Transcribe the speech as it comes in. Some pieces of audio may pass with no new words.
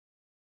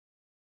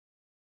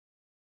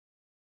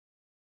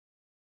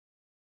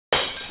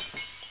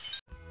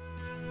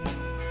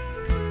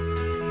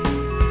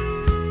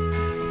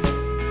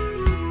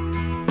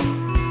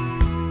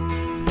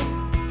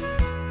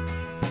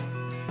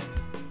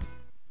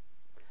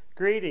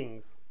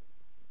Greetings.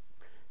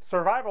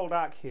 Survival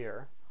Doc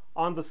here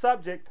on the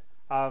subject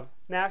of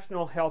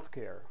national health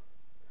care.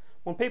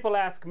 When people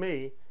ask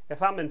me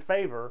if I'm in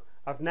favor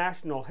of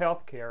national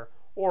health care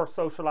or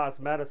socialized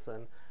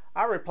medicine,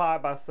 I reply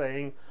by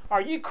saying, "Are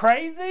you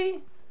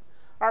crazy?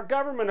 Our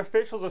government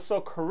officials are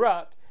so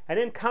corrupt and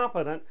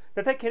incompetent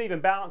that they can't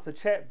even balance a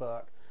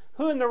checkbook.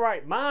 Who in their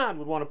right mind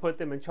would want to put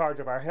them in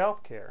charge of our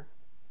health care?"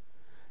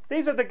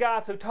 These are the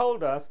guys who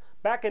told us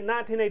back in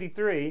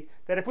 1983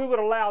 that if we would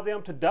allow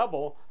them to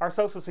double our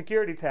Social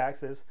Security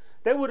taxes,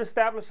 they would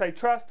establish a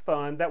trust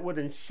fund that would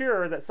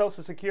ensure that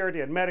Social Security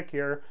and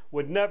Medicare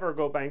would never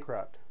go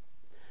bankrupt.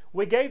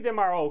 We gave them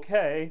our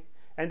okay,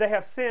 and they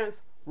have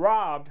since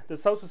robbed the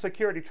Social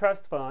Security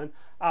Trust Fund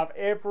of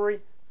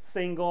every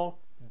single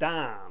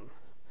dime.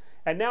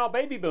 And now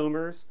baby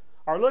boomers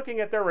are looking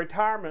at their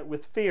retirement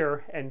with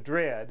fear and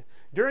dread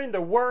during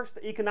the worst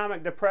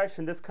economic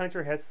depression this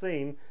country has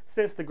seen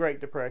since the Great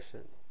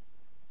Depression.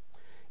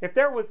 If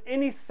there was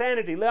any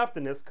sanity left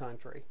in this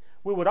country,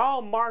 we would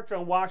all march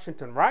on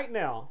Washington right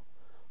now,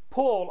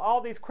 pull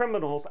all these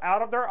criminals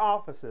out of their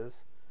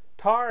offices,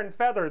 tar and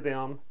feather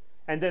them,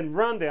 and then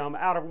run them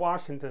out of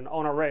Washington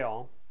on a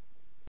rail.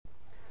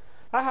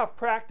 I have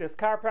practiced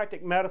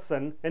chiropractic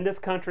medicine in this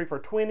country for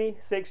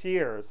 26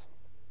 years.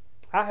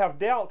 I have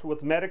dealt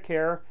with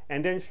Medicare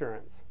and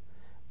insurance.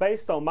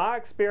 Based on my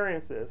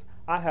experiences,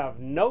 I have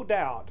no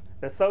doubt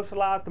that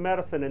socialized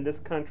medicine in this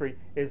country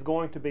is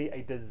going to be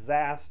a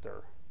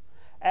disaster.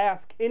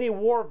 Ask any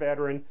war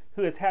veteran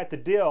who has had to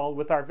deal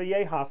with our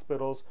VA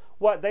hospitals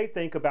what they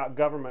think about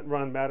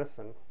government-run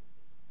medicine.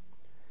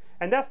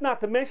 And that's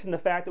not to mention the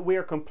fact that we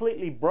are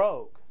completely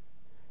broke.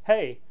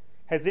 Hey,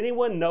 has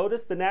anyone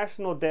noticed the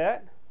national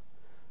debt?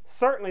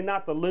 Certainly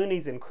not the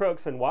loonies and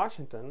crooks in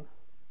Washington.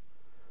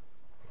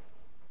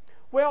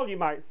 Well, you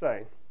might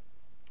say,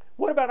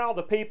 what about all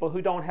the people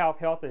who don't have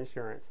health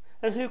insurance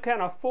and who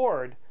can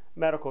afford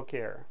medical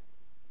care?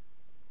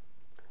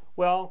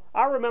 Well,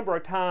 I remember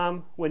a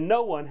time when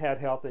no one had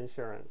health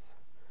insurance.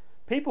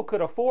 People could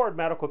afford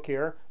medical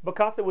care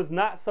because it was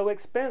not so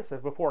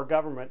expensive before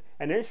government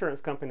and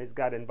insurance companies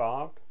got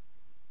involved.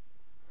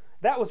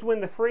 That was when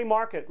the free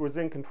market was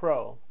in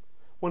control,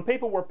 when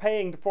people were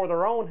paying for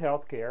their own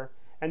health care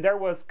and there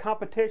was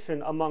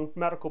competition among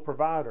medical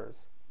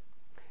providers.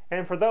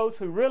 And for those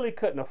who really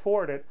couldn't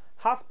afford it,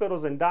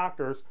 hospitals and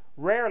doctors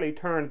rarely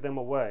turned them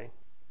away.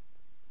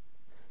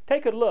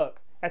 Take a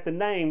look at the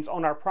names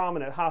on our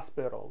prominent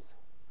hospitals: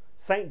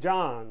 St.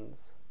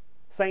 John's,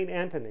 St.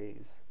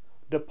 Anthony's,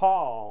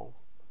 DePaul,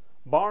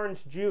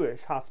 Barnes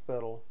Jewish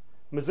Hospital,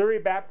 Missouri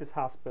Baptist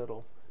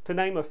Hospital, to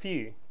name a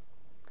few.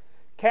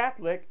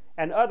 Catholic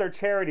and other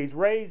charities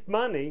raised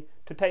money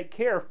to take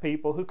care of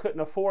people who couldn't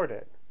afford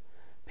it.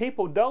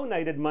 People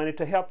donated money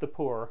to help the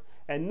poor,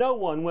 and no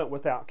one went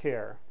without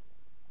care.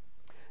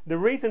 The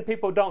reason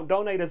people don't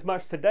donate as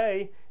much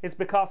today is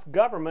because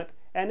government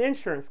and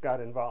insurance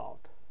got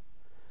involved.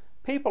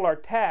 People are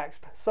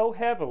taxed so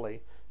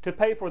heavily to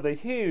pay for the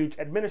huge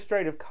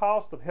administrative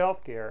cost of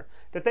health care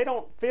that they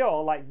don't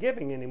feel like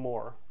giving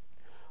anymore.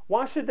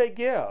 Why should they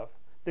give?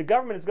 The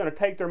government is going to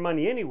take their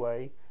money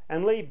anyway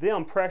and leave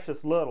them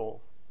precious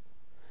little.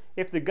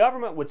 If the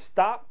government would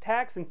stop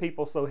taxing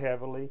people so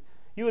heavily,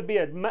 you would be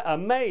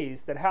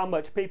amazed at how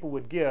much people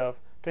would give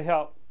to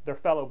help their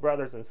fellow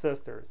brothers and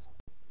sisters.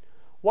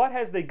 What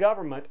has the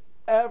government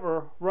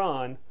ever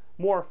run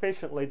more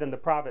efficiently than the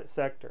private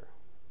sector?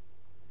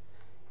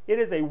 It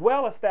is a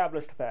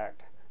well-established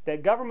fact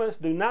that governments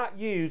do not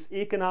use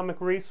economic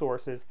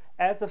resources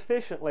as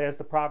efficiently as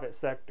the private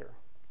sector.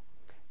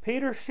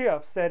 Peter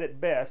Schiff said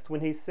it best when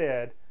he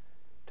said,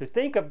 "To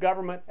think of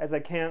government as a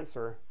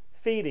cancer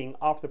feeding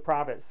off the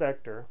private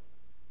sector."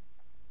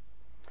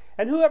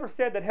 And whoever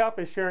said that health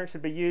insurance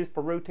should be used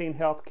for routine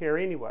health care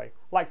anyway,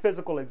 like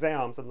physical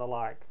exams and the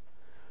like?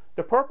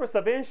 The purpose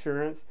of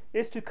insurance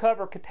is to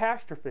cover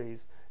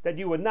catastrophes that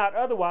you would not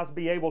otherwise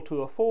be able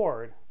to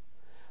afford.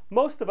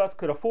 Most of us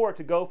could afford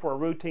to go for a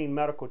routine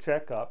medical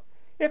checkup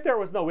if there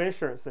was no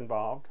insurance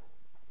involved.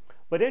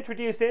 But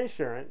introduce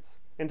insurance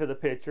into the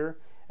picture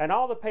and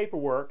all the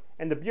paperwork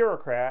and the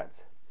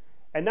bureaucrats,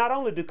 and not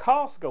only do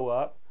costs go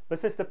up, but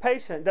since the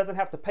patient doesn't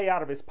have to pay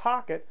out of his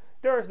pocket,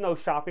 there is no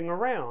shopping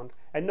around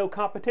and no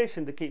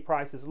competition to keep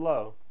prices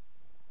low.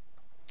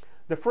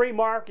 The free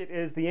market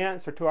is the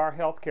answer to our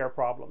health care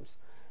problems,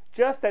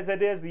 just as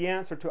it is the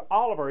answer to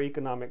all of our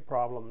economic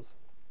problems.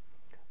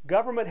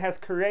 Government has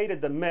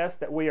created the mess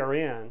that we are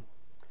in.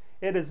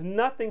 It is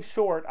nothing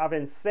short of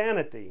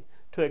insanity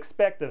to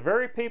expect the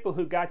very people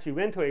who got you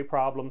into a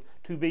problem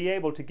to be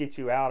able to get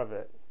you out of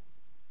it.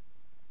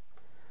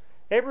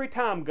 Every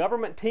time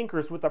government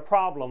tinkers with a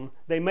problem,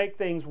 they make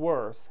things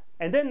worse.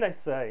 And then they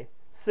say,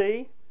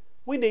 "See,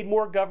 we need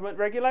more government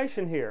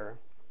regulation here."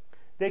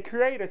 They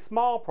create a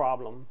small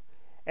problem,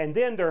 and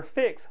then their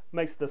fix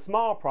makes the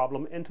small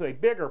problem into a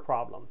bigger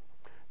problem.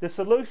 The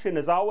solution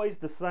is always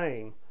the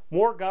same: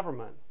 more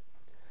government.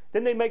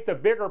 Then they make the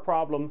bigger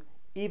problem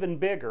even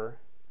bigger,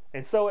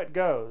 and so it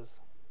goes.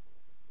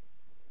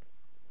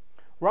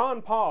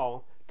 Ron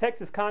Paul,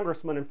 Texas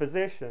congressman and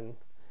physician,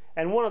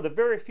 and one of the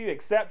very few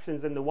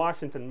exceptions in the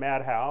Washington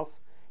madhouse,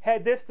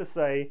 had this to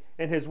say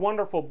in his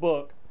wonderful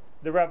book,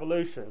 The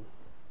Revolution.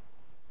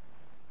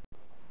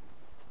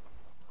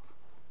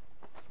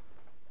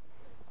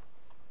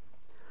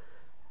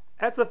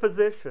 As a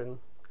physician,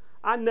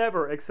 I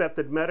never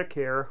accepted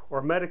Medicare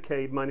or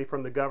Medicaid money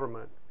from the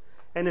government,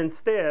 and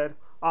instead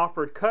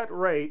offered cut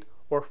rate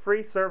or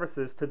free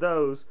services to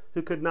those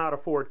who could not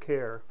afford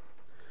care.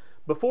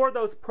 Before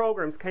those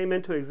programs came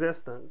into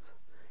existence,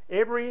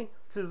 every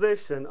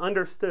physician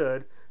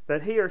understood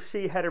that he or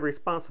she had a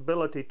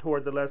responsibility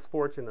toward the less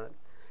fortunate,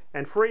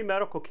 and free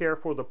medical care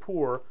for the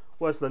poor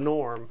was the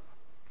norm.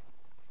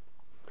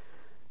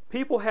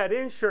 People had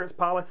insurance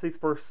policies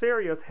for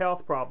serious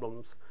health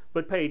problems,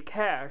 but paid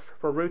cash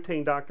for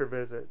routine doctor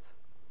visits.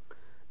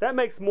 That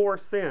makes more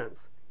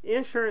sense.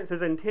 Insurance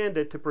is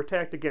intended to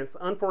protect against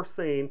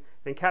unforeseen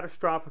and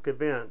catastrophic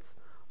events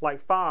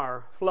like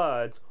fire,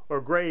 floods,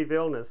 or grave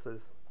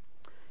illnesses.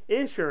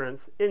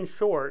 Insurance, in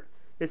short,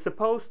 is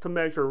supposed to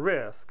measure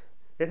risk.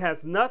 It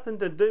has nothing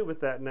to do with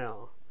that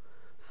now.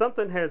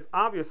 Something has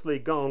obviously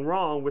gone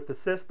wrong with the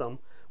system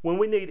when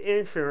we need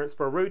insurance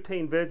for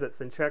routine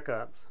visits and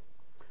checkups,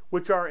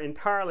 which are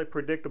entirely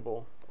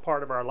predictable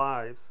part of our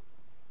lives.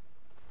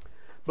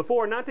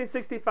 Before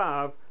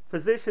 1965,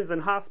 physicians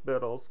and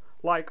hospitals,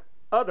 like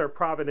other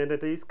private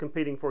entities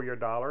competing for your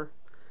dollar,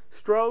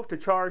 strove to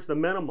charge the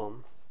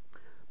minimum.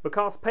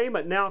 Because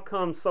payment now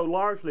comes so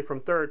largely from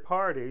third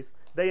parties,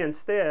 they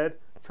instead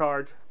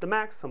charge the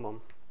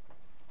maximum.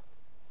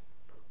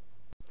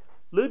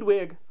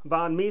 Ludwig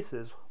von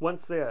Mises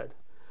once said,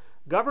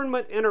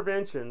 "Government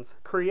interventions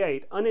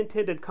create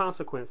unintended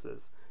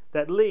consequences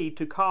that lead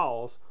to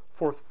calls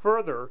for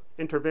further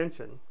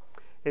intervention,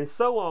 and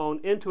so on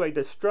into a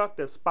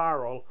destructive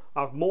spiral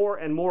of more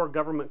and more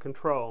government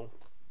control."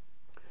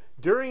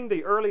 During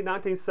the early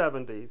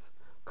 1970s,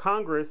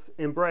 Congress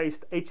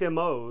embraced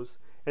HMOs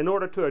in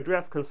order to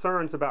address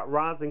concerns about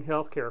rising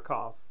healthcare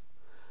costs.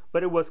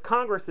 But it was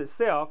Congress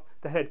itself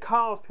that had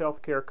caused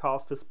healthcare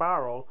costs to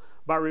spiral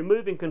by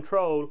removing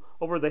control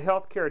over the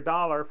healthcare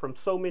dollar from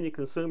so many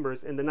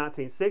consumers in the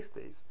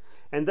 1960s,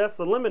 and thus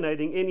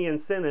eliminating any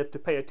incentive to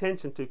pay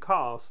attention to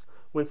costs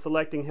when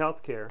selecting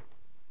healthcare.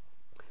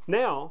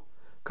 Now,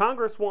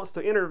 Congress wants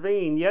to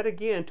intervene yet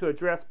again to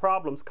address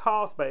problems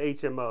caused by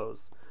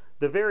HMOs,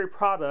 the very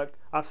product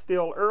of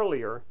still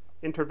earlier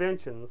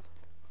interventions.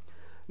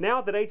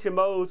 Now that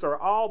HMOs are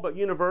all but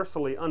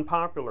universally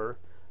unpopular,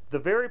 the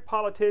very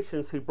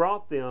politicians who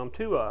brought them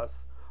to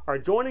us are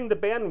joining the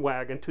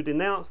bandwagon to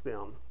denounce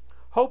them,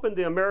 hoping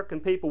the American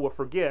people will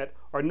forget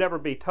or never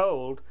be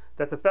told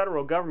that the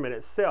federal government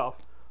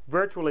itself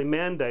virtually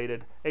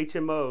mandated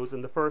HMOs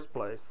in the first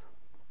place.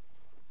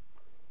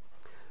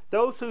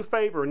 Those who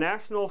favor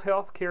national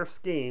health care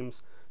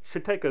schemes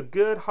should take a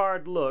good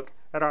hard look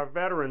at our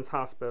veterans'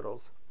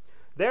 hospitals.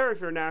 There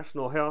is your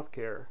national health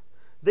care.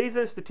 These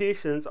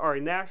institutions are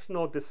a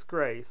national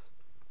disgrace.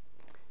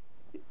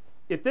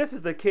 If this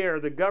is the care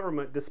the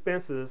government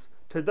dispenses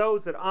to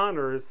those it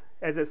honors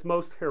as its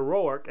most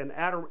heroic and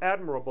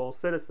admirable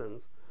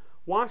citizens,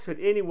 why should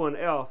anyone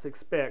else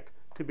expect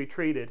to be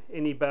treated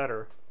any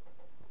better?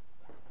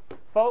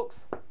 Folks,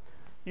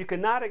 you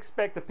cannot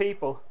expect the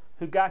people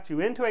who got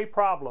you into a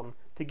problem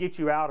to get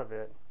you out of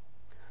it,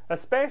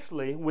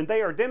 especially when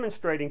they are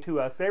demonstrating to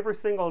us every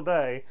single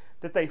day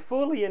that they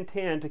fully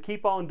intend to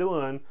keep on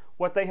doing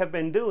what they have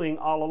been doing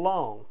all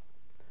along.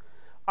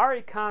 Our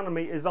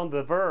economy is on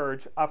the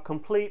verge of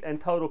complete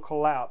and total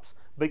collapse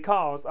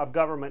because of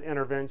government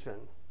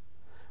intervention.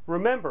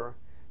 Remember,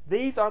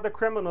 these are the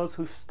criminals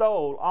who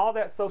stole all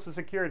that Social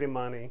Security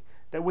money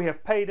that we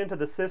have paid into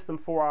the system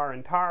for our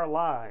entire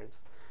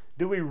lives.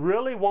 Do we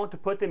really want to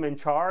put them in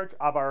charge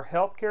of our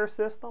healthcare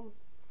system?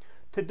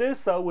 To do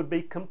so would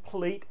be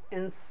complete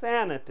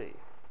insanity.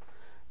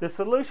 The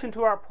solution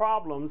to our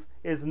problems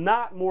is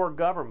not more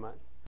government.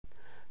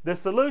 The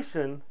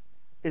solution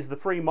is the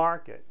free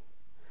market.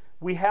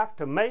 We have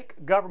to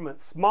make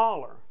government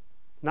smaller,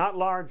 not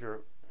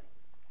larger.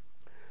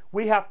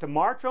 We have to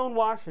march on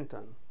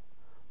Washington,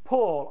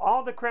 pull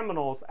all the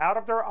criminals out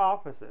of their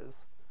offices,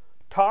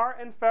 tar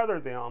and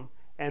feather them,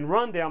 and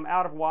run them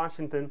out of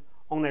Washington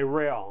on a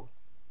rail.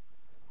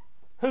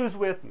 Who's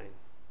with me?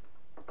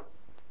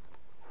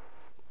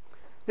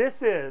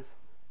 This is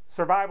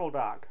Survival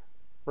Doc,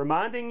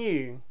 reminding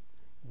you,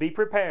 be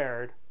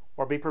prepared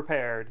or be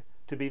prepared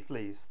to be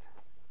fleeced.